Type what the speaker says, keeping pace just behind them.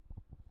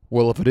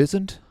Well, if it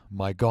isn't,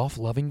 my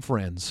golf-loving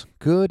friends,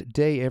 good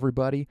day,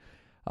 everybody.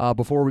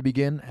 Before we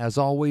begin, as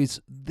always,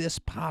 this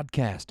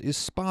podcast is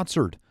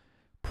sponsored,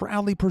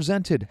 proudly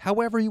presented,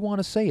 however you want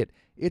to say it.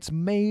 It's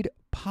made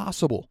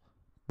possible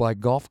by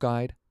Golf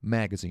Guide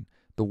Magazine,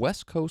 the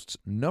West Coast's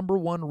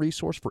 #1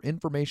 resource for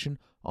information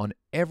on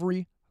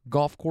every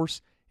golf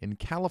course in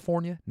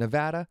California,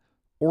 Nevada,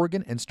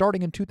 Oregon, and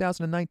starting in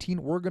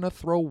 2019, we're going to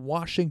throw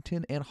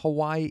Washington and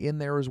Hawaii in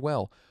there as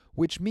well,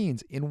 which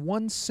means in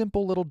one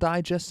simple little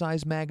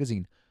digest-sized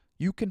magazine,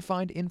 you can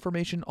find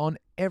information on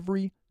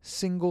every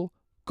single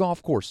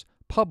golf course,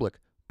 public,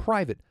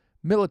 private,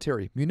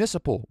 military,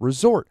 municipal,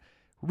 resort,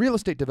 real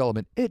estate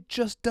development. It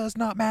just does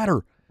not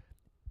matter.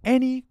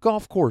 Any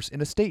golf course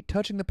in a state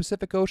touching the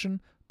Pacific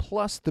Ocean,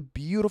 plus the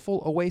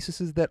beautiful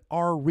oases that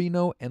are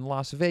Reno and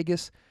Las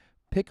Vegas,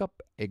 pick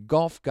up a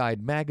Golf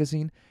Guide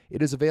magazine.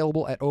 It is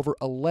available at over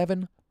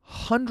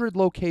 1,100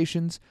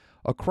 locations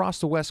across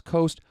the West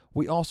Coast.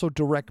 We also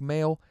direct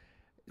mail.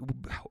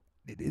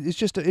 It's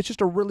just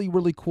a really,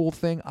 really cool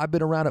thing. I've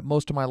been around it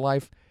most of my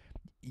life.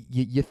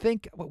 You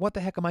think, what the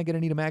heck am I going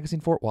to need a magazine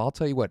for? Well, I'll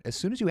tell you what, as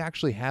soon as you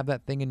actually have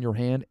that thing in your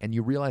hand and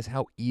you realize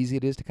how easy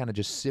it is to kind of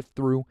just sift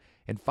through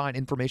and find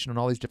information on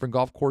all these different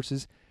golf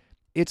courses,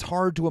 it's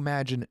hard to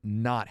imagine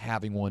not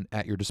having one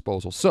at your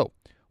disposal. So,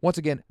 once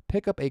again,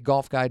 pick up a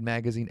Golf Guide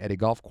magazine at a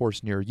golf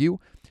course near you.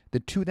 The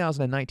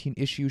 2019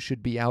 issue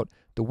should be out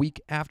the week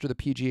after the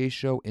PGA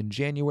show in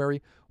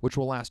January, which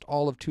will last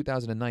all of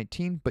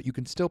 2019, but you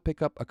can still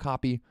pick up a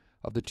copy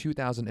of the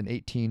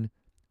 2018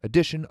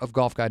 edition of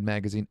Golf Guide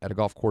magazine at a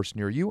golf course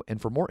near you.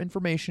 And for more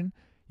information,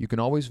 you can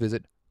always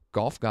visit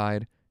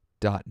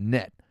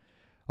golfguide.net.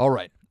 All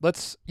right,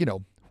 what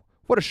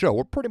a show.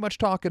 We're pretty much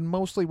talking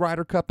mostly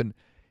Ryder Cup, and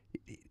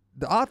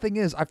the odd thing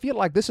is, I feel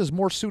like this is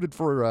more suited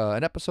for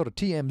an episode of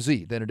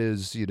TMZ than it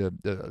is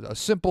a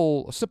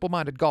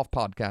simple-minded golf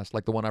podcast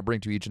like the one I bring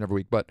to you each and every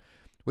week. But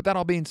with that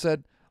all being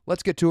said,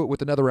 let's get to it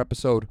with another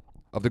episode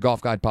of the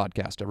Golf Guide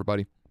podcast,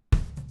 everybody.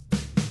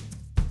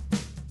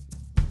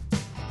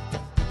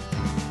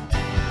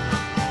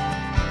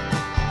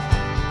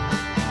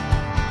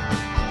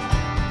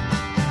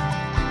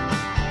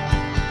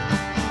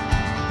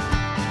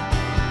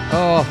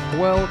 Oh,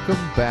 welcome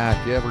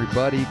back,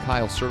 everybody.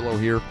 Kyle Serlo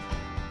here.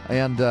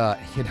 And,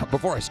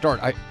 before I start,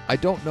 I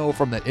don't know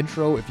from that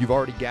intro if you've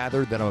already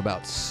gathered that I'm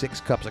about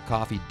 6 cups of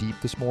coffee deep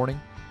this morning.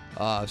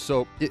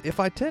 So if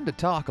I tend to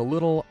talk a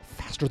little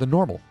faster than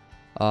normal,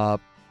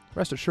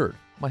 rest assured,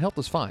 my health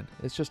is fine.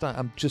 It's just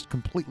I'm just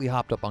completely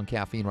hopped up on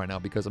caffeine right now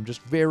because I'm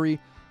just very,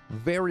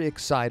 very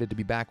excited to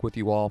be back with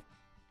you all.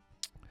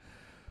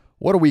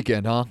 What a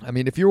weekend, huh? I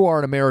mean, if you are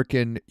an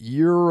American,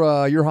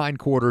 your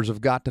hindquarters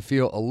have got to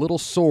feel a little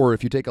sore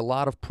if you take a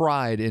lot of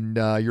pride in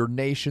your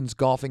nation's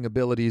golfing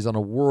abilities on a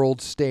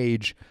world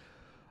stage.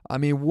 I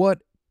mean,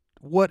 what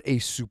a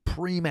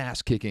supreme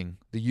ass-kicking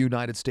the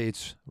United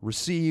States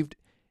received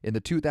in the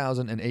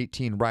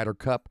 2018 Ryder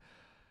Cup.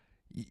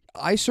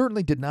 I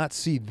certainly did not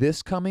see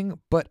this coming,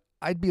 but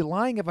I'd be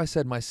lying if I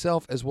said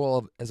myself, as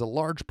well as a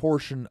large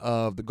portion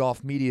of the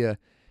golf media,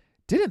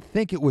 didn't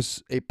think it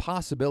was a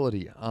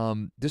possibility.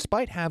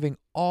 Despite having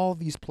all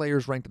these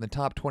players ranked in the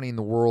top 20 in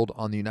the world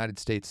on the United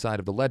States side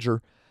of the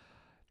ledger,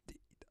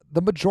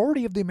 the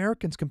majority of the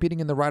Americans competing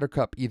in the Ryder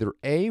Cup either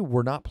A,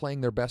 were not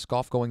playing their best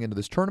golf going into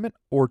this tournament,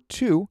 or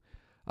 2,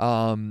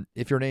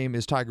 if your name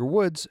is Tiger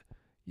Woods,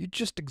 you're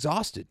just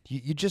exhausted.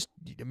 You just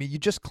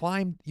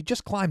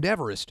climbed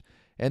Everest,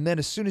 and then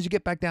as soon as you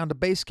get back down to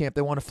base camp,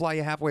 they want to fly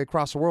you halfway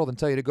across the world and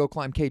tell you to go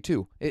climb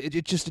K2.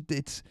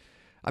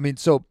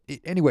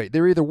 Anyway, they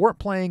either weren't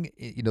playing,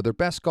 their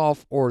best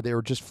golf, or they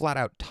were just flat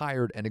out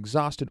tired and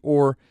exhausted,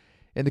 or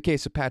in the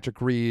case of Patrick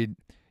Reed,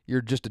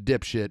 you're just a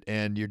dipshit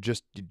and you're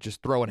just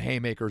throwing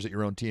haymakers at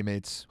your own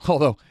teammates.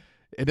 Although,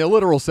 in a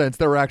literal sense,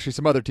 there were actually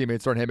some other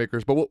teammates throwing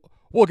haymakers, but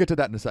we'll get to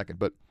that in a second.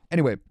 But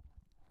anyway,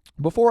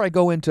 before I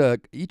go into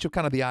each of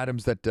kind of the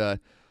items that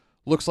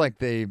looks like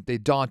they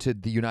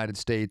daunted the United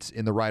States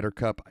in the Ryder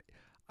Cup,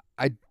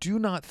 I do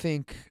not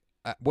think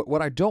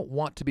what I don't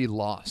want to be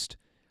lost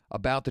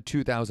about the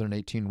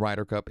 2018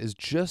 Ryder Cup is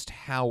just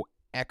how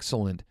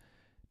excellent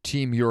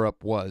Team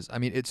Europe was. I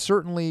mean, it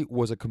certainly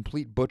was a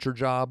complete butcher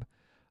job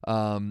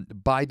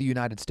by the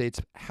United States.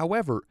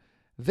 However,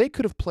 they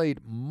could have played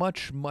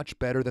much, much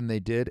better than they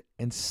did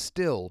and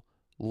still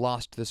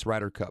lost this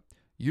Ryder Cup.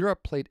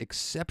 Europe played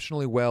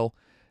exceptionally well.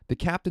 The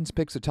captain's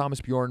picks that Thomas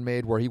Bjorn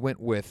made, where he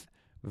went with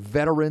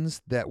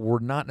veterans that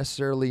were not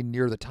necessarily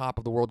near the top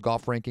of the world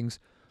golf rankings,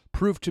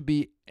 proved to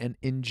be an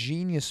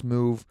ingenious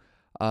move.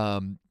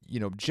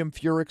 Jim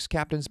Furyk's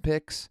captain's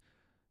picks.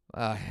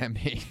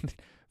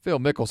 Phil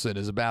Mickelson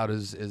is about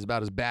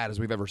as bad as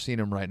we've ever seen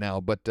him right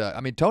now. But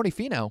Tony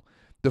Finau,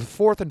 the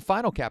 4th and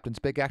final captain's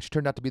pick, actually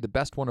turned out to be the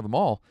best one of them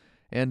all.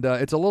 And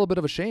it's a little bit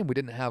of a shame we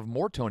didn't have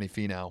more Tony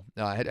Finau.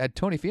 Had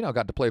Tony Finau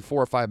got to play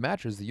 4 or 5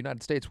 matches, the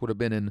United States would have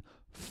been in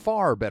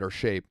far better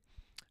shape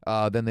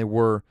than they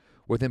were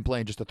with him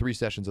playing just the 3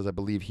 sessions, as I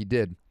believe he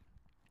did.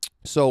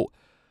 So,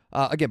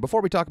 again, before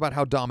we talk about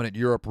how dominant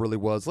Europe really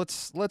was,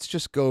 let's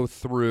just go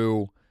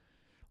through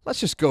let's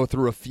just go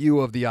through a few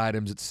of the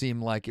items. It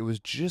seemed like it was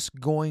just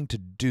going to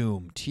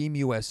doom Team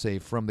USA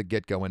from the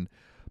get-go. And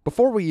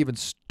before we even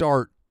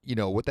start,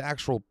 with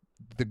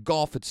the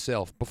golf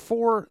itself,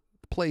 before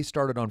play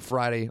started on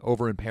Friday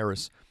over in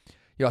Paris,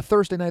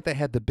 Thursday night they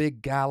had the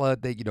big gala.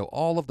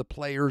 All of the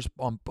players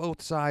on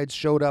both sides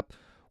showed up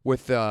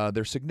with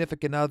their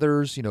significant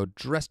others,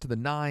 dressed to the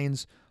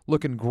nines,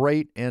 looking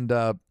great. And,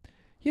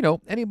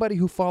 anybody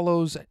who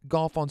follows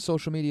golf on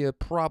social media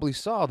probably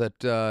saw that,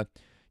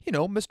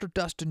 Mr.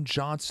 Dustin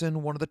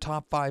Johnson, one of the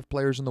top 5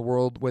 players in the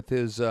world with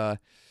his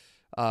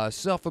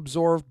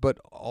self-absorbed but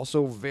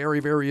also very,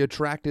 very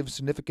attractive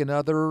significant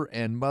other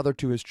and mother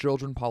to his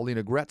children,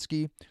 Paulina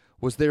Gretzky,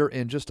 was there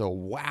in just a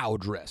wow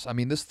dress. I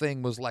mean, this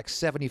thing was like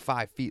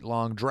 75 feet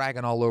long,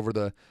 dragging all over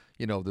the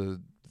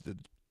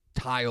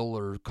tile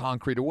or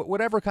concrete or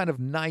whatever kind of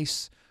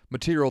nice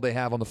material they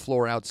have on the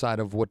floor outside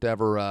of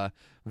whatever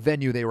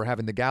venue they were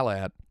having the gala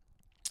at.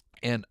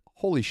 And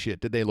holy shit,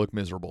 did they look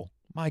miserable.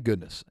 My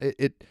goodness.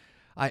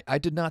 I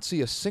did not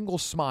see a single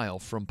smile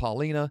from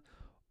Paulina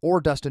or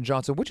Dustin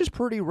Johnson, which is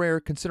pretty rare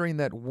considering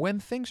that when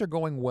things are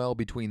going well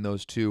between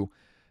those two,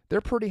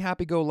 they're pretty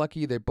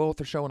happy-go-lucky. They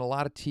both are showing a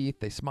lot of teeth.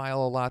 They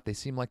smile a lot. They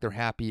seem like they're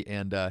happy,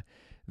 and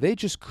they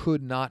just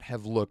could not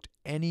have looked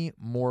any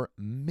more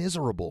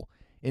miserable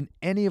in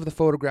any of the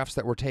photographs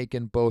that were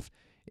taken, both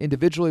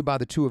individually by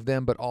the two of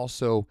them, but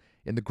also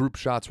in the group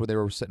shots where they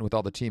were sitting with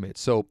all the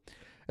teammates. So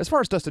as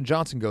far as Dustin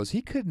Johnson goes,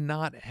 he could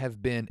not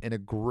have been in a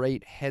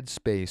great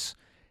headspace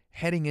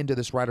heading into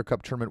this Ryder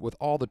Cup tournament with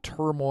all the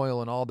turmoil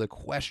and all the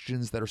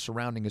questions that are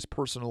surrounding his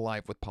personal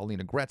life with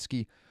Paulina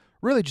Gretzky.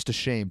 Really just a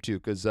shame, too,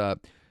 because,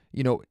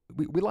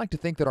 we like to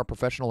think that our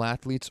professional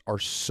athletes are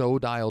so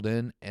dialed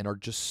in and are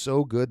just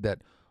so good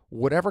that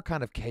whatever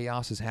kind of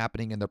chaos is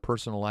happening in their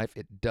personal life,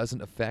 it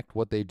doesn't affect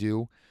what they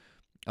do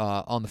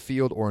on the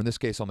field or, in this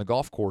case, on the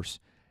golf course.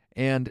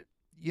 And,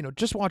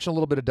 just watching a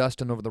little bit of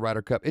Dustin over the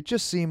Ryder Cup, it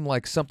just seemed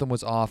like something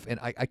was off, and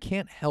I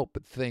can't help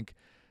but think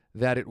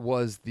that it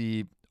was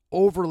the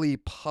overly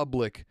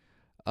public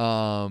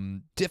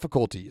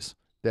difficulties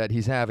that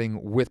he's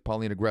having with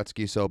Paulina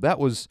Gretzky. So that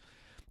was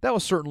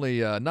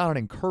certainly not an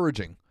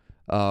encouraging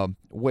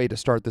way to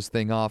start this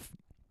thing off.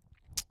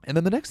 And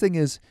then the next thing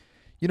is,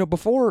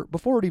 before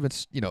it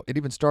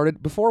even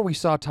started, before we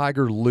saw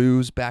Tiger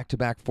lose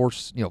back-to-back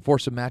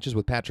foursome matches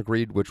with Patrick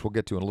Reed, which we'll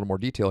get to in a little more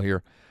detail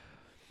here,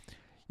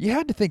 you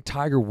had to think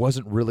Tiger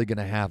wasn't really going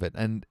to have it.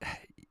 And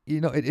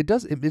it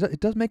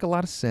does make a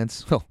lot of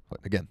sense. Well,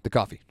 again, the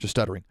coffee, just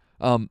stuttering.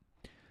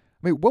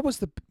 What was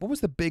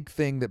the big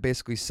thing that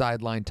basically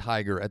sidelined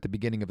Tiger at the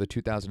beginning of the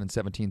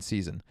 2017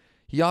 season?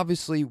 He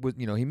obviously was,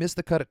 he missed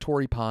the cut at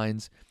Torrey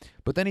Pines,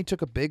 but then he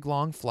took a big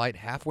long flight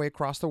halfway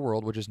across the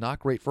world, which is not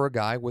great for a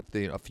guy with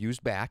a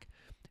fused back.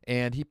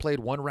 And he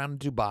played one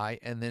round in Dubai,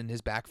 and then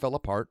his back fell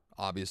apart,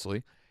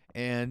 obviously,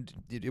 and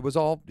it was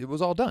all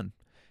done.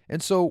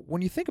 And so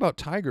when you think about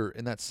Tiger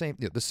in that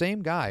the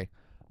same guy,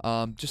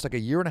 just like a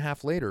year and a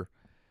half later,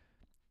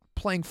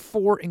 playing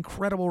 4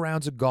 incredible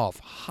rounds of golf,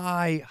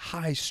 high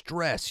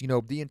stress,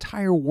 the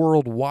entire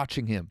world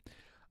watching him,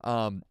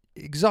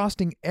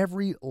 exhausting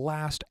every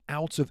last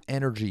ounce of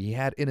energy he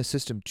had in his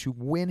system to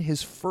win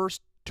his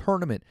first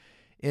tournament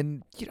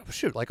in,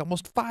 like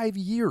almost 5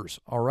 years,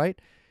 all right?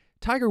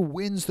 Tiger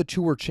wins the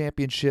Tour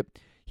Championship.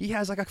 He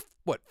has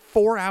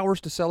 4 hours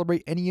to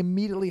celebrate, and he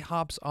immediately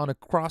hops on a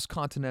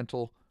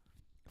cross-continental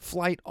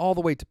flight all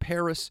the way to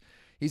Paris.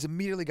 He's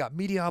immediately got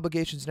media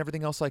obligations and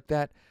everything else like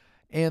that.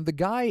 And the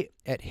guy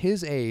at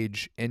his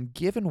age, and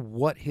given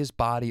what his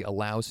body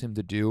allows him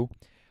to do,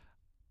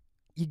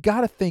 you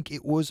got to think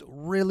it was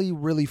really,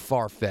 really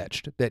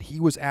far-fetched that he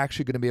was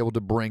actually going to be able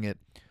to bring it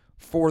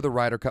for the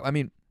Ryder Cup. I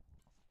mean,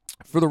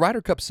 for the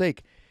Ryder Cup's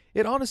sake,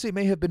 it honestly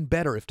may have been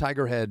better if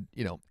Tiger had,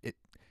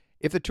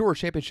 if the Tour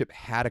Championship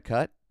had a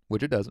cut,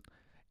 which it doesn't.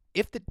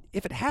 If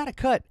it had a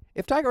cut,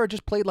 if Tiger had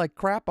just played like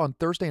crap on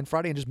Thursday and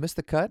Friday and just missed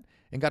the cut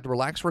and got to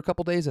relax for a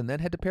couple days and then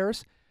head to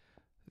Paris,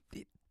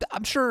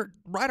 I'm sure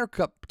Ryder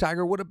Cup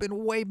Tiger would have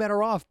been way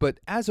better off.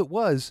 But as it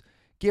was,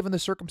 given the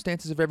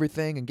circumstances of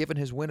everything and given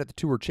his win at the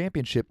Tour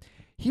Championship,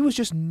 he was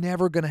just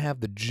never going to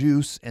have the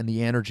juice and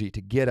the energy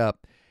to get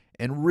up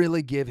and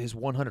really give his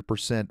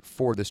 100%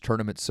 for this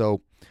tournament.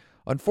 So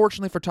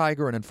unfortunately for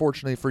Tiger and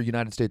unfortunately for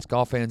United States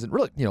golf fans and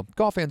really,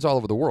 golf fans all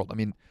over the world. I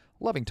mean,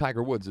 loving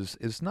Tiger Woods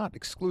is not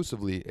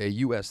exclusively a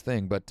U.S.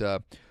 thing, but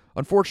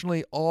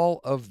unfortunately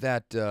all of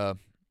that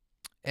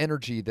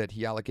energy that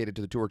he allocated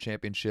to the Tour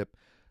Championship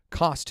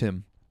cost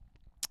him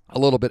a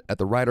little bit at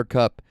the Ryder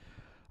Cup,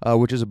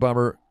 which is a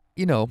bummer,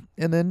 And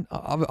then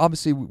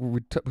obviously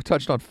we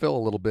touched on Phil a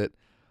little bit.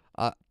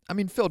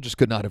 Phil just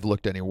could not have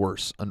looked any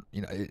worse.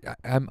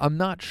 I'm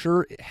not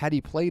sure had he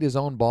played his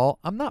own ball.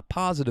 I'm not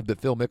positive that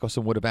Phil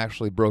Mickelson would have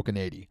actually broken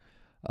 80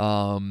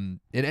 in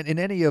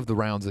any of the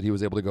rounds that he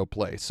was able to go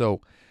play.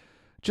 So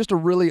just a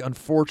really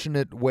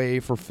unfortunate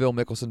way for Phil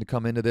Mickelson to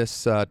come into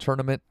this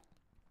tournament.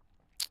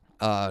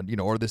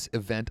 Or this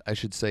event, I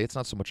should say. It's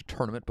not so much a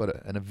tournament,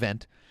 but an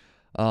event.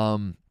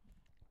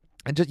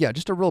 And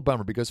just a real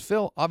bummer because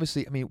Phil,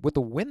 obviously, I mean, with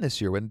the win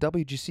this year, in the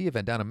WGC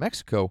event down in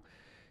Mexico,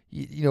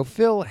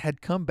 Phil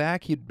had come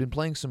back. He'd been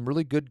playing some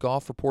really good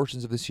golf for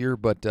portions of this year,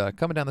 but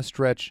coming down the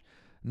stretch,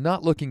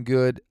 not looking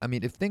good. I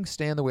mean, if things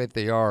stand the way that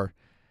they are,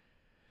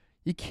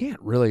 you can't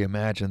really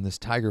imagine this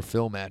Tiger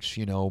Phil match,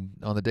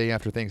 on the day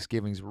after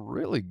Thanksgiving is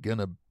really going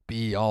to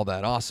be all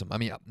that awesome. I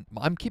mean,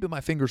 I'm keeping my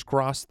fingers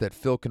crossed that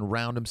Phil can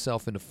round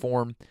himself into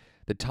form,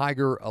 that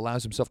Tiger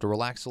allows himself to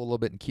relax a little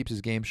bit and keeps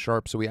his game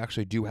sharp, so we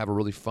actually do have a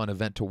really fun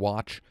event to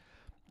watch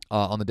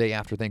on the day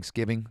after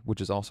Thanksgiving,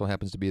 which also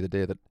happens to be the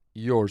day that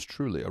yours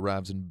truly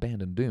arrives in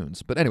Bandon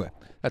Dunes. But anyway,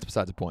 that's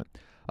besides the point.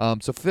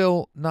 So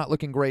Phil not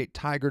looking great,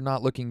 Tiger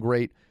not looking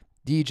great,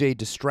 DJ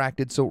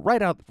distracted. So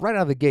right out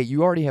of the gate,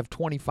 you already have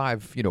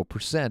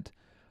 25%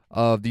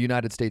 of the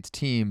United States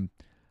team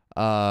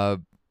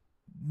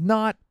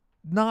not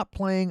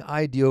playing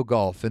ideal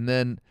golf. And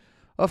then,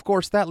 of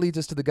course, that leads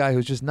us to the guy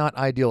who's just not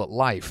ideal at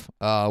life,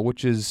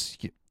 which is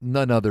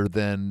none other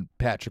than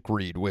Patrick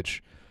Reed,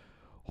 which,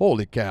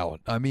 holy cow.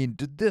 I mean,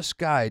 did this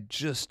guy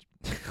just...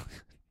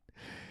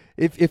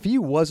 if he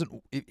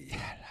wasn't...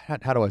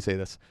 how do I say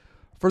this?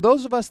 For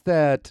those of us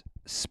that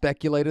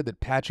speculated that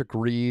Patrick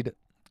Reed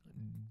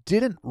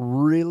didn't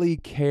really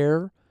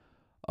care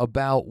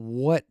about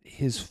what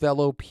his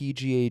fellow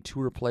PGA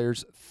Tour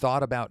players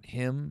thought about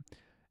him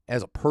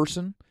as a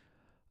person,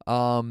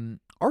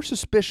 our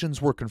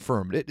suspicions were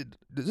confirmed.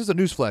 This is a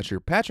newsflash here.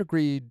 Patrick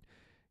Reed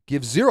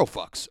gives zero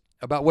fucks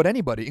about what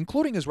anybody,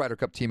 including his Ryder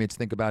Cup teammates,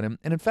 think about him.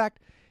 And in fact,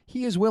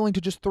 he is willing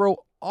to just throw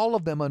all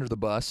of them under the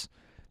bus.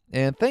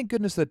 And thank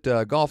goodness that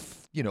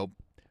golf,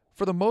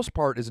 for the most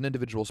part, is an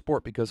individual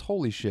sport, because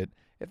holy shit,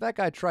 if that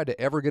guy tried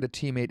to ever get a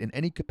teammate in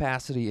any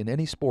capacity in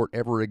any sport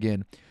ever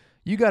again,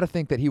 you got to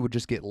think that he would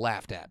just get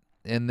laughed at.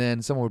 And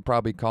then someone would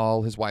probably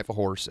call his wife a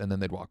horse, and then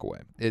they'd walk away.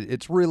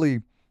 It's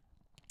really,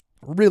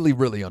 really,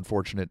 really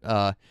unfortunate.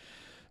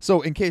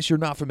 So in case you're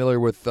not familiar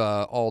with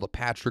all the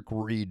Patrick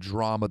Reed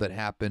drama that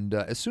happened,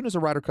 as soon as the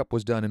Ryder Cup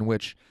was done, in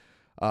which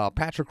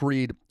Patrick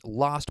Reed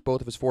lost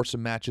both of his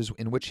foursome matches,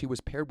 in which he was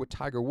paired with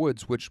Tiger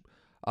Woods, which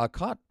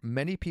caught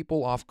many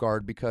people off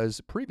guard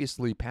because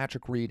previously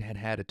Patrick Reed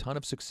had a ton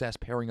of success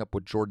pairing up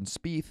with Jordan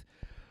Spieth.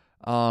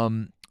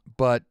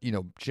 But,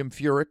 Jim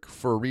Furyk,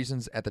 for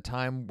reasons at the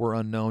time were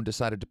unknown,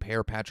 decided to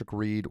pair Patrick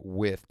Reed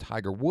with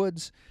Tiger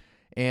Woods,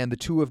 and the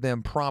two of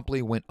them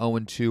promptly went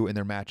 0-2 in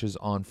their matches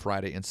on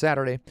Friday and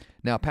Saturday.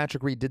 Now,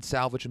 Patrick Reed did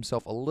salvage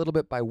himself a little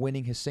bit by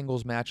winning his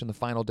singles match on the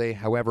final day.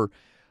 However,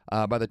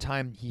 by the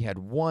time he had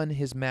won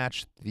his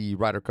match, the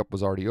Ryder Cup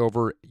was already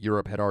over.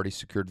 Europe had already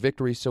secured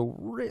victory. So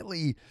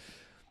really,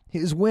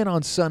 his win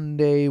on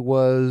Sunday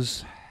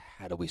was,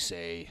 how do we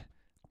say,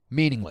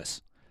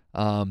 meaningless.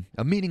 A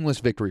meaningless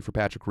victory for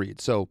Patrick Reed.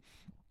 So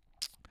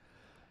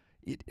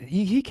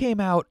he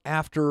came out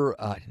after,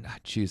 I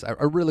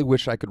really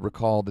wish I could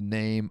recall the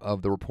name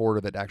of the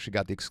reporter that actually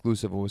got the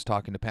exclusive and was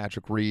talking to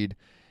Patrick Reed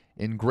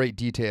in great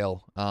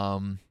detail. I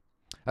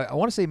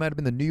want to say it might have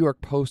been the New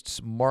York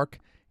Post's Mark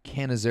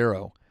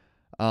Cannizzaro.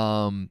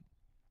 And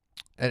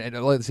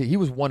let's see, he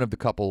was one of the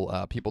couple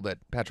people that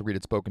Patrick Reed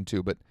had spoken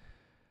to, but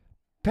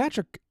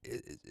Patrick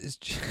is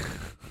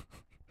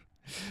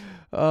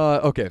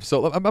okay,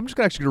 so I'm just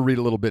actually going to read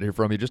a little bit here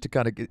from you just to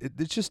kind of,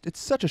 it's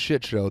such a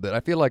shit show that I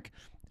feel like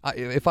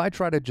if I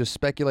try to just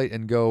speculate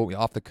and go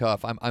off the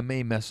cuff, I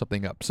may mess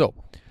something up. So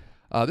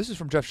this is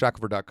from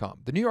JeffShackelford.com.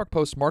 The New York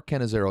Post's Mark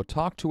Cannizzaro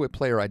talked to a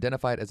player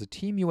identified as a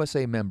Team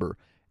USA member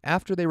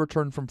after they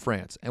returned from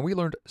France, and we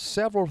learned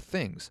several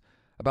things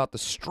about the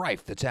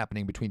strife that's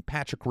happening between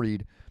Patrick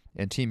Reed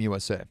and Team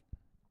USA.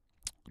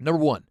 Number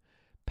one,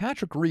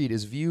 Patrick Reed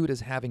is viewed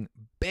as having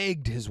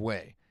begged his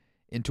way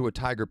into a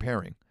Tiger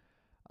pairing,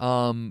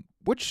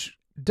 which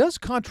does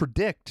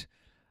contradict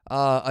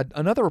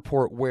another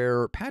report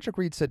where Patrick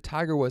Reed said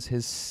Tiger was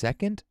his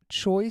second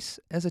choice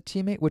as a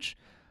teammate, which,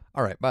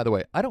 all right, by the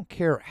way, I don't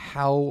care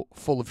how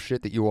full of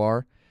shit that you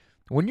are.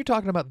 When you're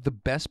talking about the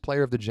best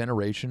player of the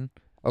generation,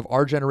 of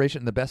our generation,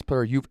 and the best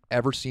player you've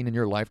ever seen in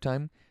your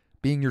lifetime,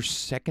 being your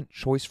second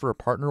choice for a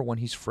partner when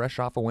he's fresh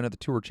off a win of the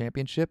Tour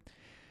Championship,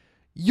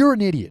 you're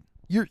an idiot.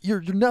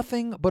 You're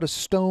nothing but a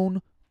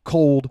stone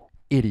cold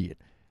idiot.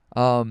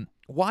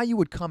 Why you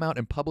would come out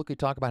and publicly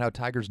talk about how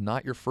Tiger's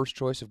not your first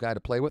choice of guy to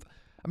play with,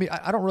 I mean,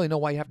 I don't really know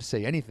why you have to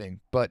say anything,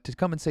 but to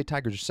come and say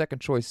Tiger's your second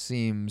choice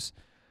seems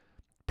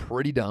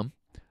pretty dumb.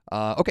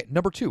 Okay,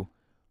 number two,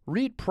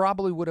 Reed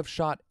probably would have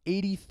shot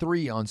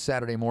 83 on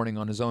Saturday morning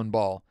on his own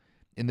ball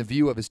in the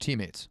view of his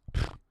teammates.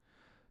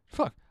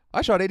 Fuck,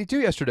 I shot 82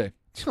 yesterday.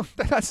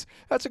 That's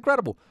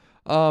incredible.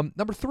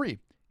 Number three,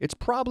 it's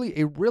probably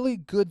a really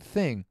good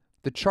thing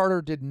the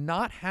charter did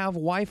not have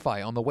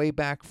Wi-Fi on the way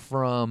back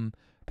from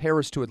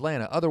Paris to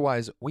Atlanta.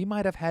 Otherwise, we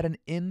might have had an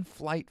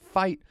in-flight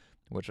fight,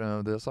 which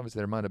obviously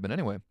there might have been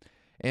anyway.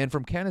 And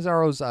from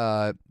Cannizzaro's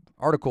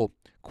article,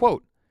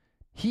 quote,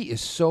 "He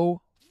is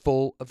so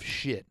full of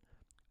shit,"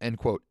 end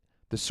quote.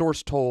 The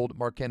source told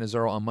Mark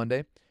Cannizzaro on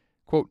Monday,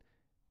 quote,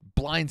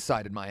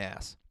 "blindsided my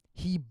ass.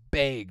 He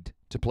begged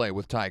to play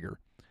with Tiger."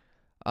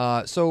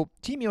 So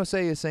Team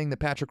USA is saying that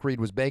Patrick Reed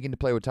was begging to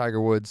play with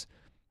Tiger Woods.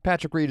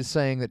 Patrick Reed is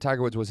saying that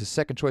Tiger Woods was his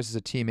second choice as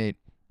a teammate,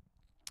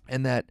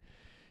 and that,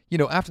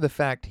 after the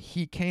fact,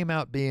 he came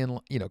out being,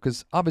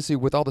 because obviously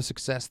with all the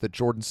success that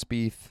Jordan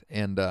Spieth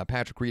and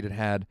Patrick Reed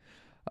had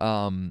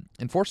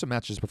in foursome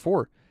matches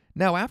before,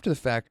 now after the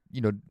fact,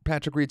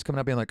 Patrick Reed's coming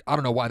out being like, I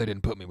don't know why they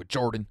didn't put me with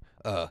Jordan.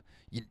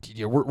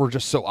 We're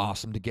just so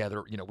awesome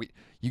together.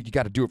 You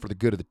got to do it for the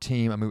good of the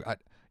team. I mean,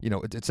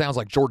 it sounds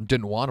like Jordan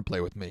didn't want to play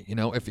with me.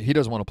 If he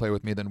doesn't want to play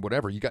with me, then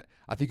whatever.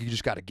 I think you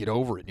just got to get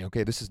over it.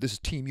 Okay, this is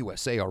Team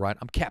USA, all right.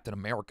 I'm Captain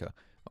America,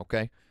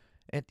 okay.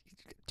 And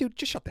dude,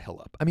 just shut the hell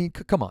up. I mean,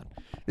 come on.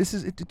 It's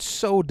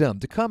so dumb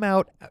to come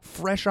out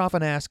fresh off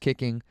an ass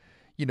kicking.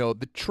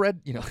 The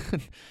tread,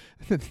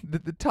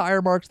 the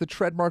tire marks, the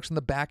tread marks in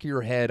the back of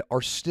your head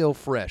are still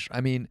fresh.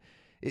 I mean,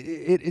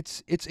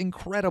 it's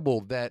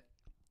incredible that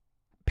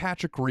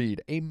Patrick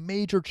Reed, a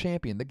major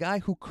champion, the guy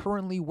who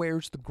currently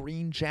wears the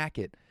green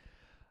jacket,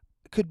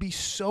 could be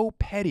so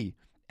petty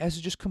as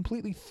to just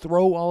completely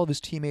throw all of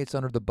his teammates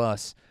under the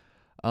bus.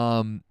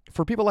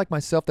 For people like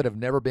myself that have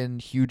never been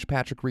huge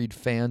Patrick Reed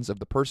fans of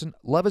the person,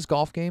 love his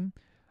golf game.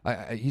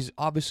 He's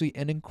obviously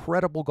an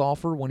incredible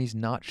golfer when he's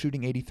not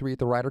shooting 83 at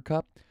the Ryder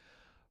Cup.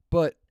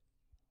 But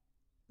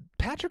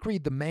Patrick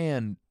Reed, the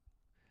man,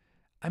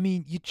 I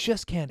mean, you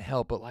just can't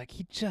help but,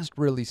 he just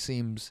really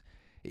seems...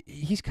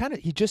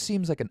 he just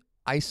seems like an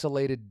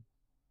isolated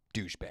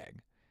douchebag.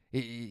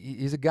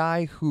 He's a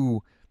guy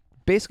who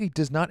basically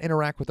does not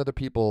interact with other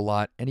people a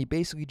lot, and he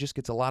basically just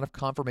gets a lot of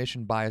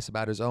confirmation bias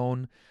about his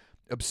own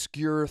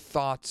obscure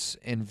thoughts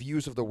and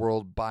views of the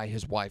world by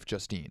his wife,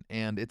 Justine.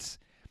 And it's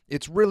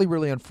really,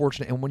 really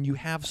unfortunate. And when you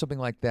have something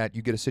like that,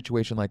 you get a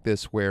situation like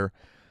this where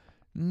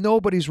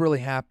nobody's really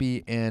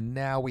happy, and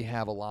now we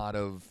have a lot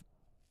of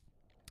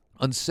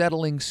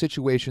unsettling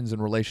situations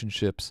and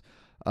relationships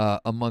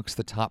amongst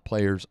the top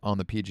players on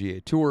the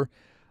PGA Tour.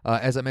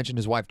 As I mentioned,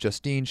 his wife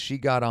Justine, she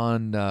got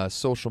on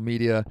social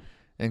media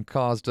and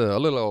caused a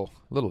little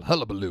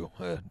hullabaloo,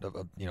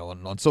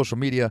 on social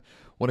media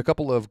when a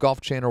couple of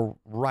Golf Channel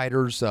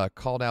writers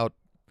called out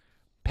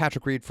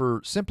Patrick Reed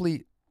for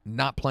simply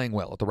not playing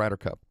well at the Ryder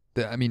Cup.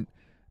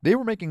 They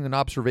were making an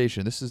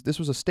observation. This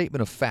was a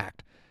statement of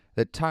fact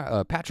that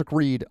Patrick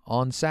Reed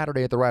on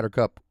Saturday at the Ryder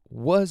Cup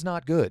was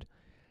not good,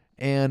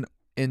 and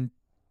in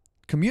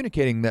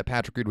communicating that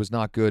Patrick Reed was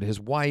not good, his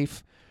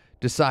wife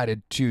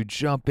decided to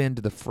jump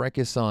into the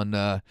fracas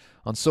on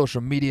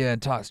social media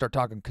and start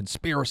talking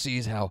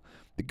conspiracies, how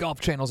the Golf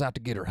Channel's out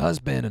to get her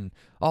husband and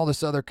all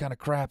this other kind of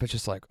crap. It's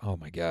just like, oh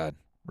my God,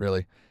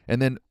 really?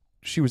 And then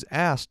she was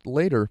asked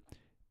later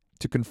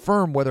to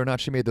confirm whether or not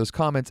she made those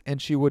comments,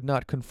 and she would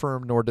not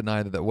confirm nor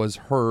deny that was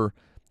her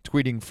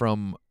tweeting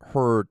from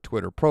her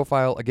Twitter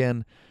profile.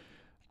 Again,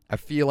 I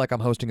feel like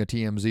I'm hosting a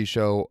TMZ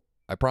show.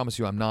 I promise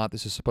you I'm not.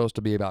 This is supposed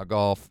to be about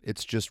golf.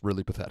 It's just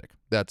really pathetic.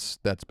 That's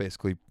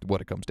basically what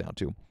it comes down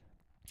to.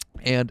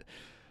 And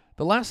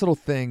the last little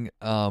thing,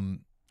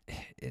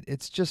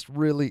 it's just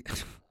really...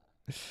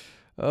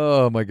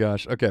 oh my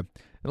gosh. Okay.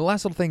 And the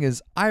last little thing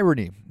is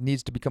irony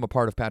needs to become a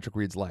part of Patrick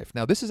Reed's life.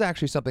 Now, this is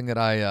actually something that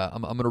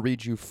I'm going to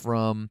read you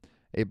from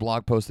a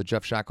blog post that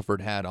Jeff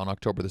Shackelford had on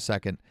October the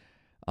 2nd.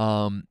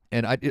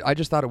 And I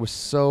just thought it was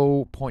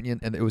so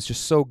poignant, and it was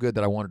just so good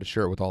that I wanted to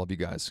share it with all of you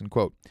guys. And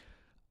quote,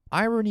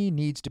 irony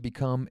needs to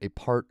become a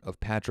part of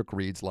Patrick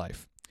Reed's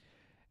life.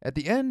 At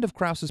the end of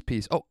Krause's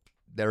piece, oh,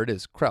 there it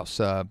is, Krause.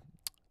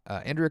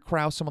 Andrea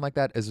Krause, someone like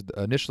that, is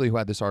initially who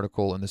had this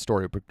article and this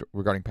story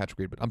regarding Patrick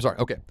Reed. But I'm sorry,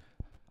 okay.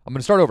 I'm going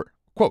to start over.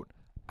 Quote,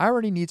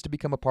 irony needs to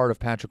become a part of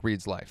Patrick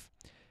Reed's life.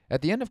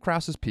 At the end of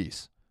Krause's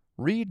piece,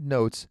 Reed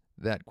notes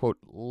that, quote,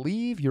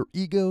 leave your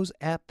egos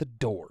at the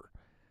door.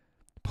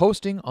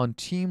 Posting on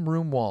team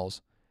room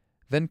walls,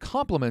 then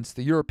compliments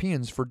the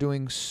Europeans for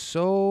doing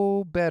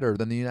so better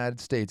than the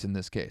United States in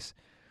this case.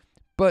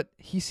 But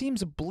he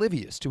seems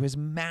oblivious to his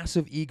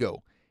massive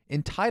ego,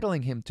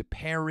 entitling him to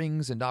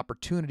pairings and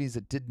opportunities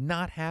that did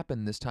not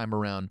happen this time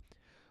around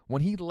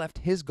when he left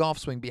his golf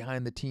swing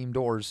behind the team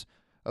doors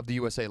of the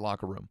USA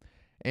locker room.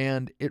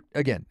 And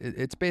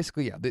it's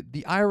basically,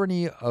 the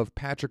irony of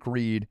Patrick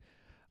Reed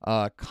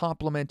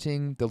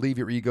complimenting the leave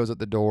your egos at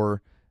the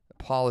door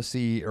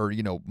policy or,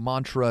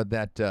 mantra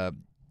that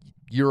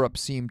Europe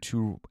seemed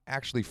to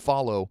actually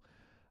follow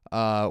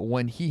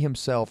when he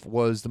himself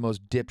was the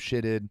most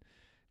dipshitted,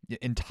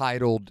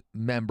 entitled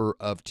member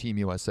of Team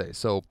USA.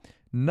 So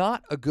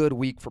not a good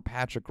week for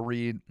Patrick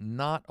Reed,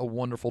 not a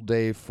wonderful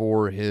day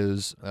for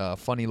his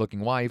funny-looking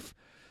wife.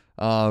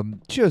 Overall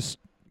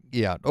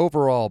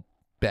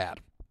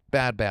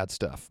bad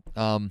stuff.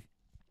 And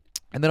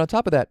then on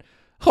top of that,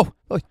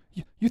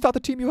 you thought the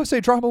Team USA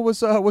drama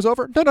was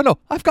over? No,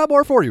 I've got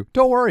more for you.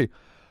 Don't worry.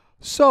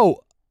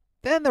 So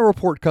then the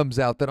report comes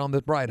out that on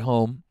the ride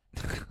home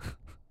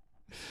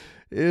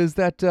is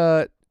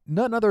that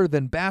none other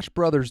than Bash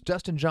brothers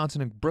Dustin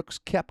Johnson and Brooks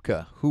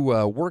Koepka, who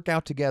work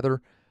out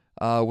together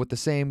with the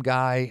same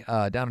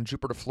guy down in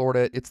Jupiter,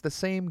 Florida. It's the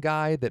same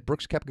guy that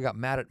Brooks Koepka got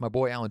mad at my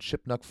boy Alan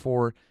Shipnuck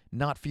for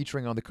not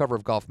featuring on the cover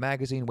of Golf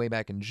Magazine way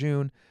back in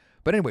June.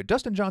 But anyway,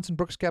 Dustin Johnson,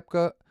 Brooks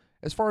Koepka,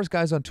 as far as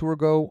guys on tour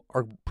go,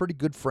 are pretty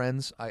good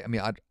friends. I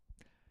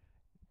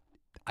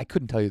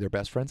couldn't tell you they're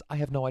best friends. I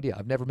have no idea.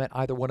 I've never met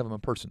either one of them in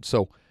person.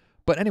 So,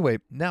 but anyway,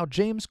 now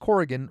James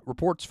Corrigan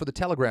reports for The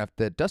Telegraph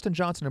that Dustin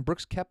Johnson and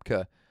Brooks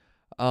Koepka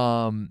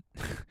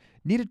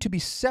needed to be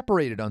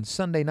separated on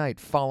Sunday night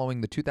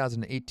following the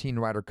 2018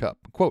 Ryder Cup.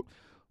 Quote,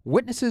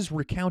 witnesses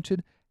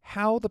recounted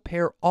how the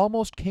pair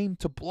almost came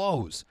to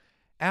blows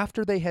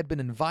after they had been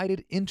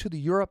invited into the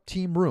Europe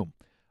team room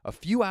a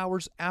few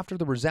hours after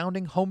the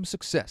resounding home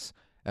success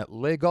at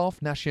Le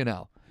Golf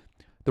National.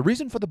 The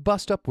reason for the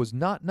bust-up was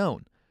not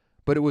known,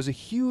 but it was a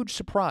huge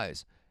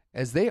surprise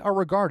as they are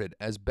regarded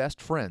as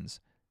best friends,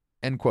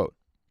 end quote.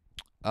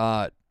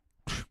 All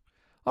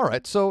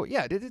right, so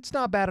yeah, it's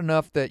not bad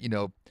enough that,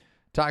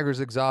 Tiger's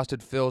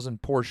exhausted, Phil's in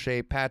poor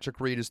shape, Patrick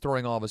Reed is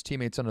throwing all of his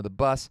teammates under the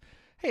bus.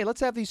 Hey,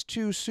 let's have these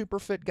two super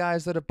fit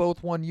guys that have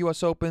both won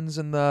U.S. Opens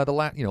and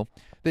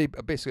they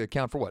basically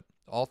account for what?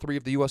 All three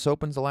of the U.S.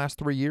 Opens the last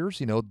 3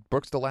 years.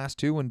 Brooks the last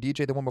two and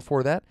DJ the one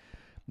before that.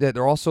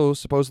 They're also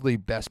supposedly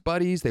best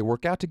buddies. They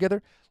work out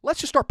together. Let's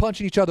just start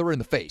punching each other in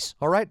the face,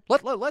 all right?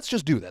 Let's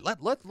just do that.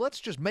 Let's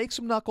just make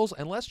some knuckles,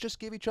 and let's just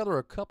give each other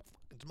a couple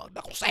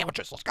knuckle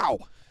sandwiches. Let's go.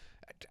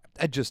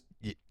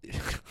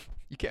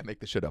 You can't make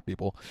this shit up,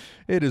 people.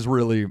 It is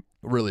really,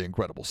 really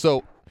incredible.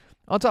 So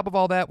on top of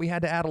all that, we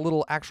had to add a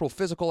little actual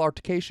physical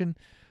altercation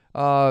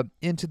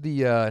into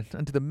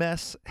the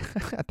mess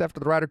after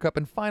the Ryder Cup.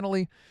 And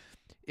finally,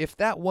 if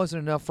that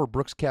wasn't enough for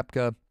Brooks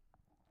Koepka,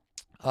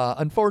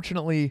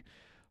 unfortunately,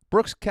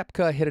 Brooks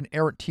Koepka hit an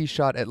errant tee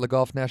shot at Le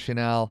Golf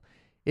National.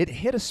 It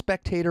hit a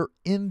spectator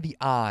in the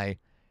eye,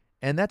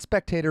 and that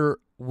spectator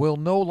will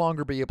no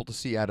longer be able to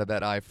see out of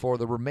that eye for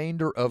the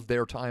remainder of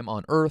their time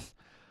on Earth.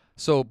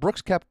 So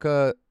Brooks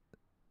Koepka,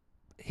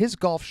 his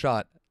golf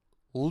shot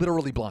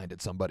literally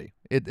blinded somebody.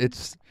 Which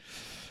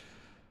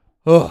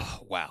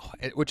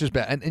is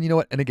bad. And you know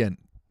what? And again,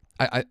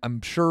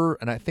 I'm sure,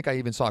 and I think I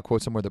even saw a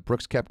quote somewhere that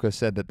Brooks Koepka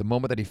said that the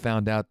moment that he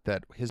found out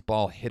that his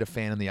ball hit a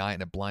fan in the eye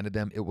and it blinded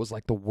them, it was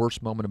like the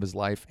worst moment of his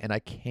life, and I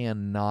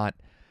cannot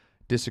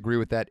disagree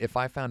with that. If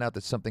I found out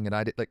that something that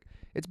I did,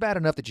 it's bad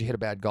enough that you hit a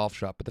bad golf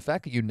shot, but the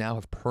fact that you now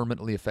have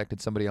permanently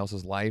affected somebody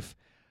else's life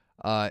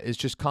is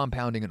just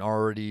compounding an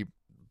already,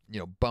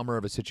 bummer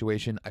of a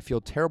situation. I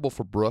feel terrible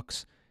for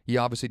Brooks. He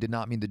obviously did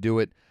not mean to do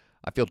it.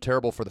 I feel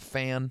terrible for the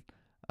fan.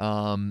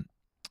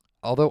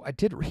 Although I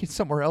did read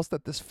somewhere else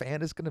that this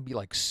fan is going to be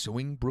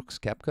suing Brooks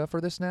Koepka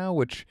for this now,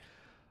 which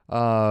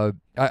I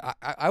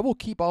will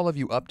keep all of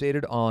you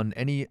updated on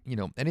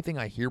anything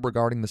I hear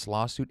regarding this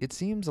lawsuit. It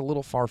seems a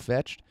little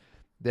far-fetched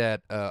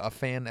that a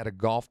fan at a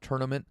golf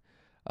tournament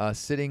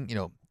sitting,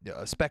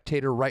 a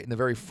spectator right in the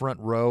very front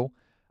row,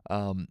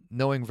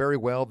 knowing very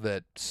well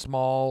that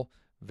small,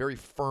 very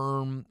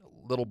firm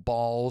little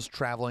balls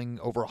traveling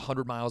over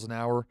 100 miles an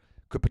hour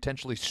could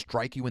potentially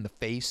strike you in the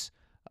face,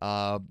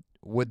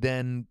 would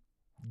then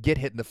get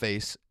hit in the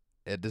face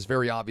at this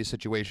very obvious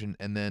situation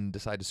and then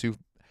decide to sue.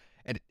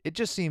 And it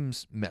just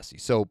seems messy.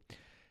 So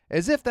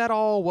as if that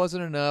all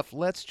wasn't enough,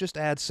 let's just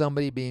add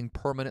somebody being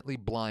permanently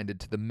blinded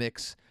to the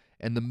mix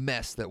and the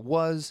mess that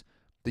was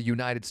the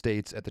United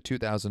States at the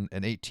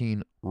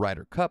 2018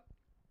 Ryder Cup.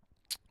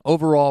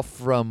 Overall,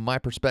 from my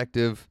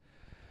perspective,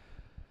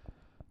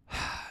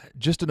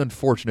 just an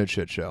unfortunate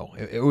shit show.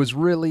 It was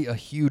really a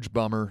huge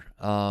bummer.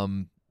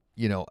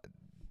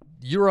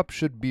 Europe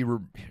should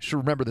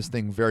remember this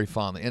thing very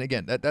fondly. And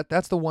again,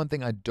 that's the one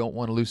thing I don't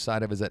want to lose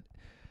sight of is that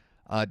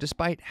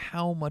despite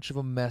how much of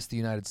a mess the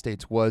United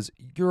States was,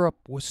 Europe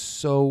was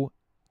so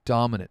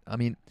dominant. I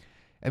mean,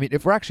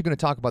 if we're actually going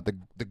to talk about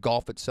the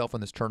golf itself in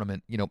this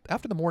tournament,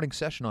 after the morning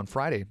session on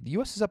Friday, the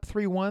U.S. is up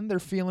 3-1. They're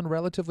feeling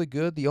relatively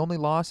good. The only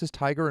loss is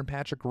Tiger and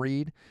Patrick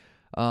Reed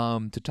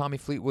to Tommy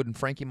Fleetwood and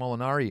Frankie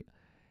Molinari.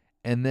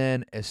 And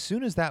then as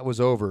soon as that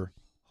was over,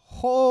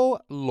 oh,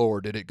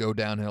 Lord, did it go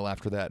downhill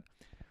after that.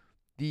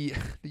 The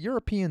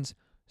Europeans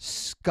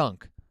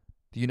skunk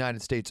the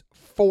United States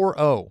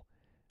 4-0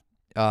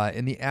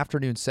 in the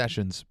afternoon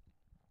sessions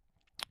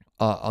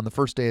on the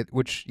first day,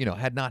 which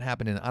had not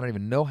happened in I don't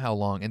even know how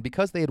long. And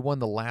because they had won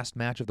the last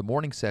match of the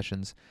morning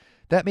sessions,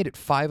 that made it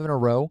 5 in a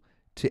row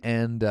to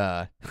end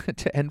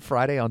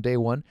Friday on day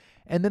one.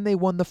 And then they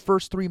won the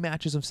first 3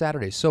 matches of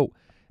Saturday. So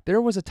there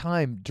was a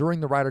time during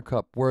the Ryder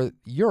Cup where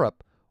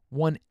Europe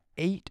won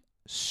 8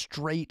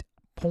 straight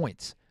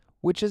points,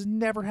 which has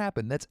never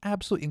happened. That's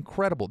absolutely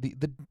incredible.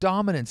 The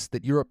dominance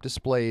that Europe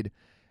displayed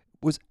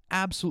was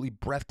absolutely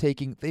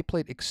breathtaking. They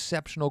played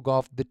exceptional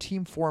golf. The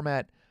team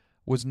format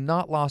was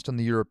not lost on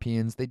the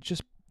Europeans. They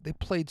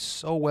played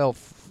so well.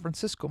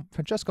 Francesco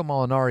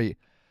Molinari,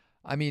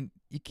 I mean,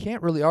 you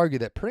can't really argue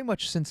that pretty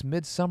much since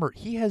midsummer,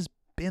 he has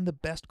been the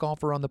best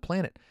golfer on the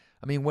planet.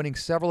 I mean, winning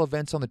several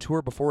events on the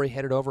tour before he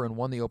headed over and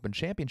won the Open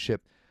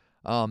Championship.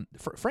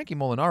 Frankie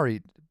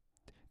Molinari,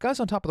 guy's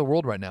on top of the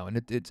world right now,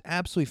 and it's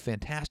absolutely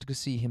fantastic to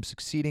see him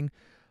succeeding.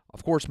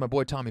 Of course, my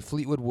boy Tommy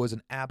Fleetwood was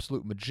an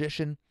absolute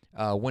magician,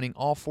 winning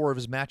all 4 of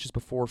his matches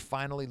before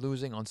finally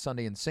losing on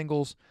Sunday in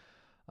singles.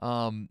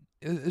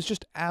 It's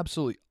just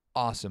absolutely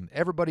awesome.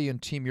 Everybody in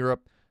Team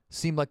Europe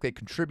seemed like they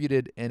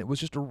contributed, and it was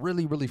just a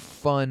really, really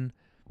fun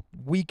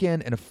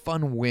weekend and a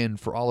fun win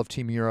for all of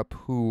Team Europe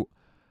who,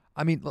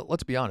 I mean,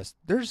 let's be honest,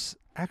 there's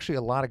actually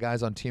a lot of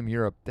guys on Team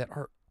Europe that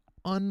are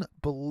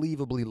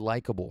unbelievably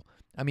likable.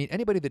 I mean,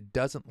 anybody that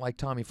doesn't like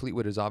Tommy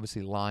Fleetwood is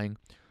obviously lying.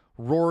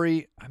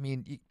 Rory, I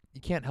mean,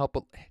 you can't help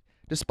but,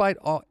 despite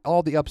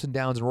all the ups and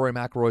downs in Rory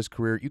McIlroy's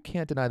career, you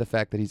can't deny the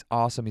fact that he's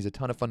awesome. He's a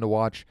ton of fun to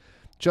watch.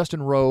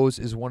 Justin Rose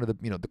is one of the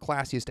the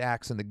classiest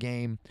acts in the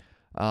game,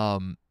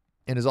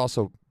 and is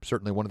also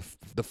certainly one of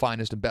the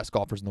finest and best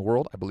golfers in the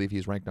world. I believe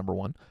he's ranked number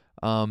one.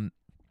 And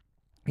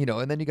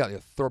then you got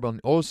Thorbjorn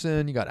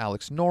Olesen, you got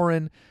Alex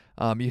Noren,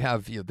 you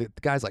have the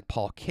guys like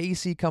Paul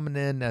Casey coming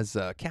in as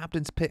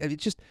captain's pick.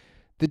 It's just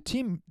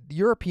the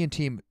European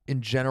team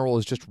in general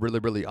is just really,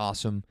 really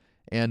awesome,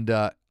 and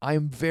I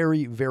am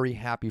very, very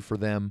happy for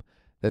them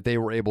that they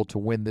were able to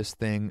win this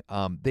thing.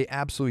 They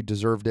absolutely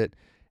deserved it,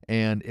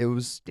 and it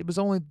was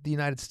only the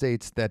United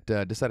States that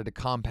decided to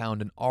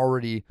compound an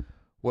already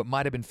what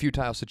might have been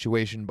futile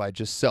situation by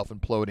just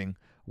self-imploding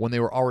when they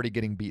were already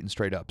getting beaten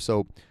straight up.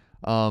 So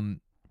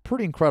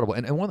pretty incredible.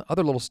 And one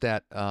other little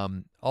stat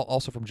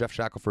also from Jeff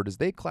Shackelford is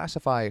they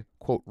classify,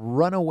 quote,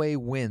 runaway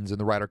wins in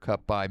the Ryder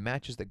Cup by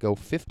matches that go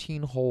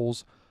 15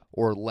 holes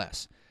or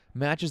less.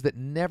 Matches that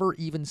never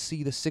even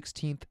see the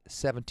 16th,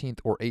 17th,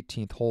 or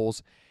 18th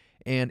holes.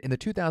 And in the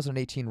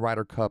 2018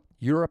 Ryder Cup,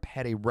 Europe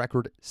had a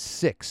record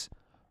 6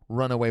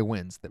 runaway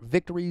wins. The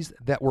victories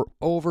that were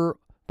over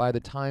by the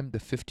time the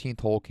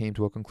 15th hole came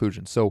to a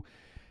conclusion. So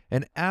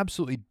an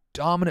absolutely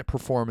dominant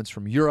performance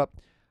from Europe,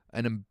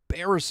 an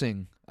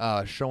embarrassing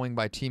showing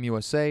by Team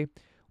USA,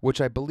 which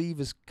I believe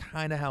is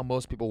kind of how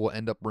most people will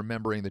end up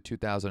remembering the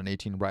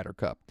 2018 Ryder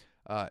Cup.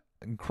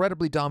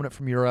 Incredibly dominant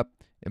from Europe,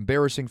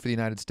 embarrassing for the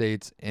United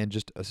States, and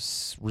just a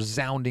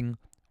resounding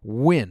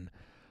win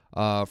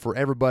for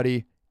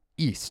everybody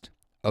east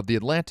of the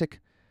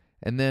Atlantic.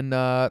 And then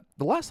the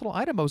last little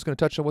item I was going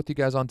to touch on with you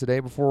guys on today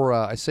before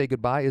I say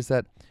goodbye is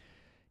that,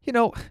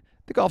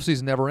 the golf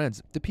season never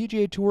ends. The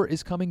PGA Tour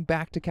is coming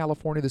back to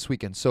California this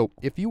weekend. So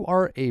if you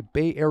are a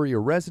Bay Area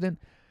resident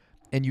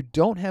and you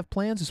don't have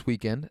plans this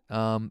weekend,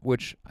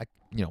 which,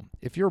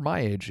 if you're my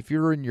age, if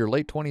you're in your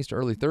late 20s to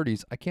early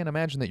 30s, I can't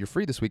imagine that you're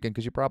free this weekend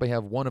because you probably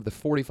have one of the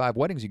 45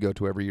 weddings you go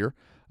to every year.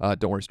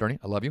 Don't worry, Sterny.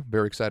 I love you.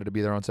 Very excited to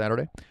be there on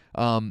Saturday.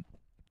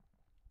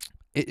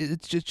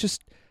 It's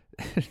just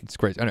it's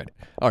crazy.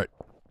 All right.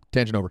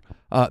 Tangent over.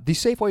 The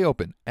Safeway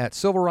Open at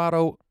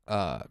Silverado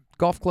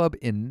Golf Club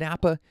in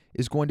Napa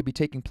is going to be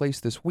taking place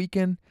this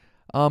weekend.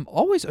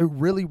 Always a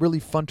really, really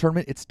fun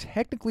tournament. It's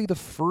technically the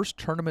first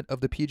tournament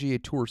of the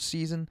PGA Tour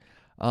season,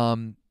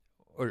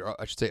 or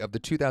I should say of the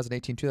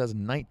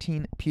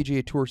 2018-2019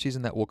 PGA Tour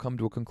season that will come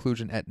to a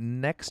conclusion at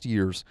next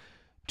year's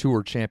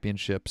Tour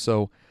Championship.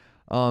 So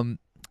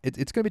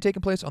it's going to be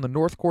taking place on the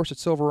North Course at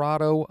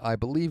Silverado. I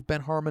believe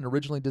Ben Harmon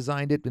originally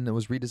designed it, and it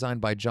was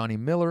redesigned by Johnny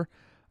Miller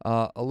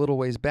a little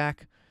ways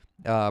back.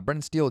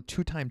 Brendan Steele, a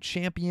two-time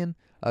champion,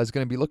 is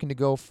going to be looking to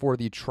go for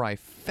the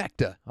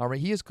trifecta. All right,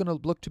 he is going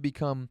to look to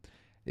become,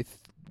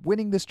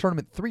 winning this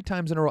tournament 3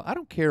 times in a row. I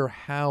don't care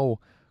how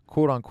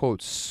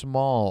quote-unquote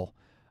small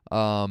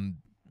the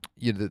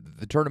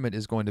tournament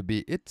is going to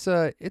be. It's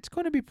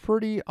going to be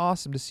pretty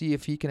awesome to see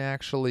if he can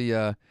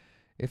actually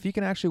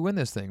win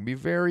this thing. It'd be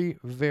very,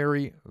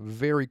 very,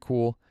 very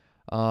cool.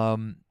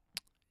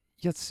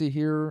 Let's see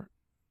here.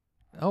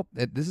 Oh,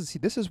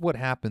 this is what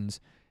happens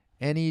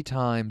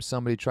anytime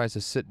somebody tries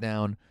to sit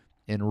down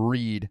and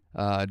read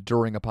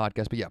during a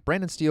podcast. But yeah,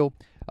 Brandon Steele,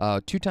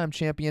 2-time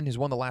champion, has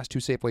won the last 2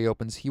 Safeway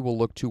Opens. He will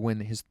look to win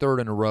his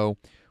 3rd in a row,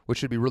 which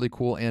should be really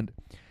cool. And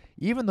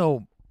even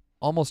though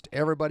almost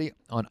everybody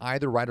on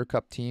either Ryder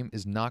Cup team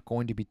is not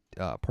going to be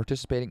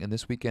participating in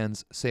this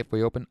weekend's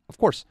Safeway Open, of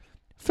course,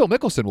 Phil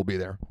Mickelson will be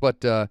there.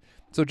 But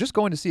so just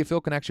going to see if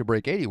Phil can actually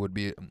break 80 would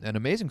be an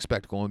amazing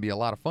spectacle and would be a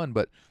lot of fun.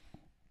 But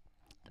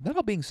that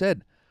all being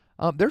said,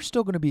 there's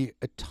still going to be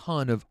a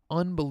ton of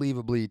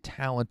unbelievably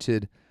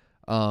talented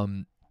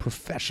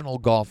professional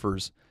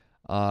golfers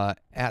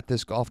at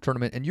this golf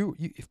tournament. And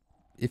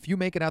if you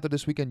make it out there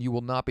this weekend, you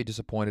will not be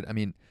disappointed. I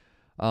mean,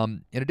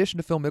 in addition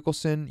to Phil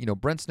Mickelson,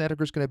 Brent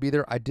Snedeker's going to be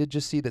there. I did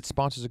just see that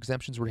sponsors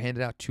exemptions were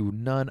handed out to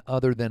none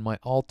other than my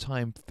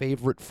all-time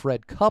favorite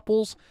Fred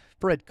Couples.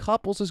 Fred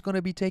Couples is going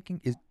to be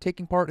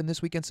taking part in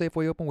this weekend's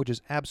Safeway Open, which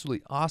is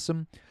absolutely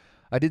awesome.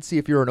 I did see,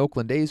 if you're an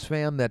Oakland A's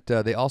fan, that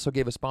they also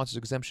gave a sponsors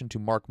exemption to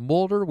Mark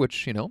Mulder,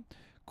 which,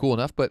 cool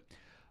enough. But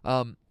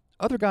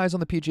other guys on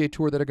the PGA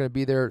Tour that are going to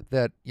be there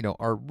that,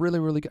 are really,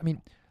 really good. I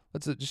mean,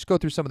 let's just go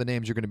through some of the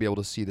names you're going to be able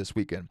to see this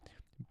weekend.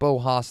 Bo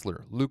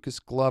Hostler, Lucas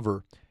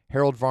Glover,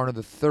 Harold Varner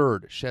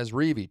III, Chez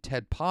Reavie,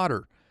 Ted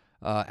Potter,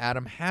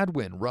 Adam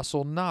Hadwin,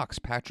 Russell Knox,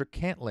 Patrick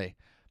Cantlay,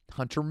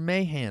 Hunter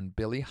Mahan,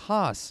 Billy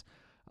Haas,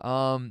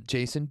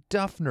 Jason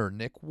Duffner,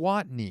 Nick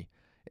Watney.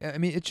 I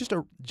mean, it's just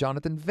a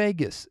Jonathan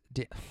Vegas,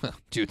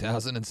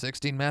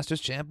 2016 Masters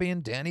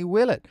champion, Danny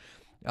Willett.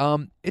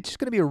 It's just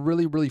going to be a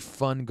really, really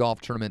fun golf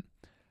tournament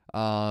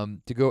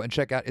to go and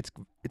check out.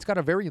 It's got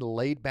a very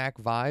laid-back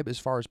vibe as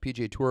far as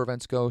PGA Tour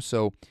events go,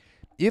 so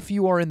If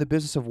you are in the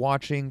business of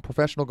watching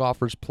professional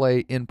golfers play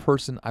in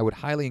person, I would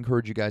highly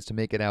encourage you guys to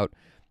make it out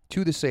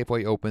to the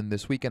Safeway Open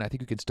this weekend. I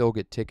think you can still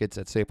get tickets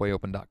at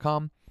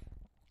SafewayOpen.com.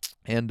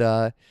 And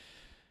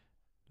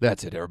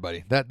that's it,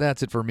 everybody.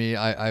 That's it for me.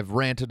 I've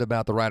ranted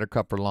about the Ryder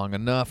Cup for long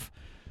enough.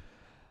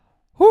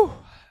 Whew.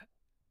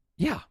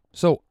 Yeah.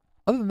 So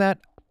other than that,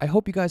 I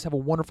hope you guys have a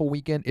wonderful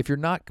weekend. If you're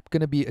not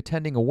going to be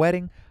attending a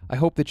wedding, I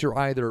hope that you're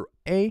either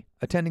A,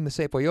 attending the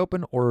Safeway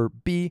Open, or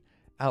B,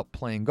 out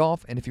playing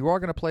golf. And if you are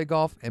going to play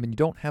golf and you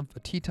don't have a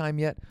tee time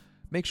yet,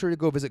 make sure to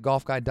go visit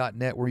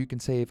golfguide.net, where you can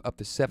save up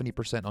to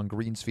 70% on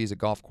greens fees at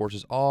golf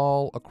courses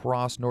all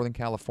across Northern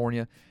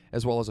California,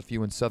 as well as a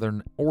few in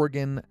Southern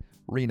Oregon,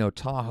 Reno,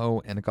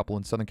 Tahoe, and a couple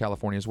in Southern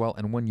California as well.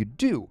 And when you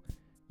do,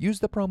 use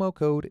the promo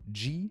code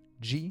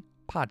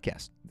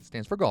GGPodcast. It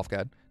stands for Golf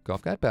Guide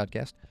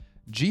Podcast.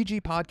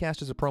 GG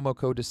Podcast is a promo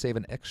code to save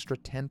an extra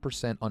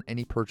 10% on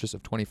any purchase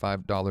of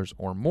 $25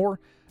 or more.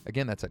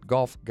 Again, that's at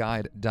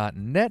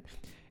golfguide.net.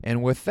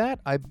 And with that,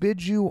 I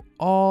bid you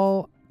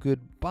all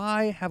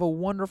goodbye. Have a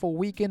wonderful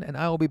weekend, and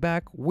I will be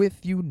back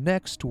with you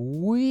next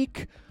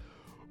week.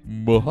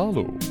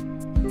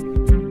 Mahalo.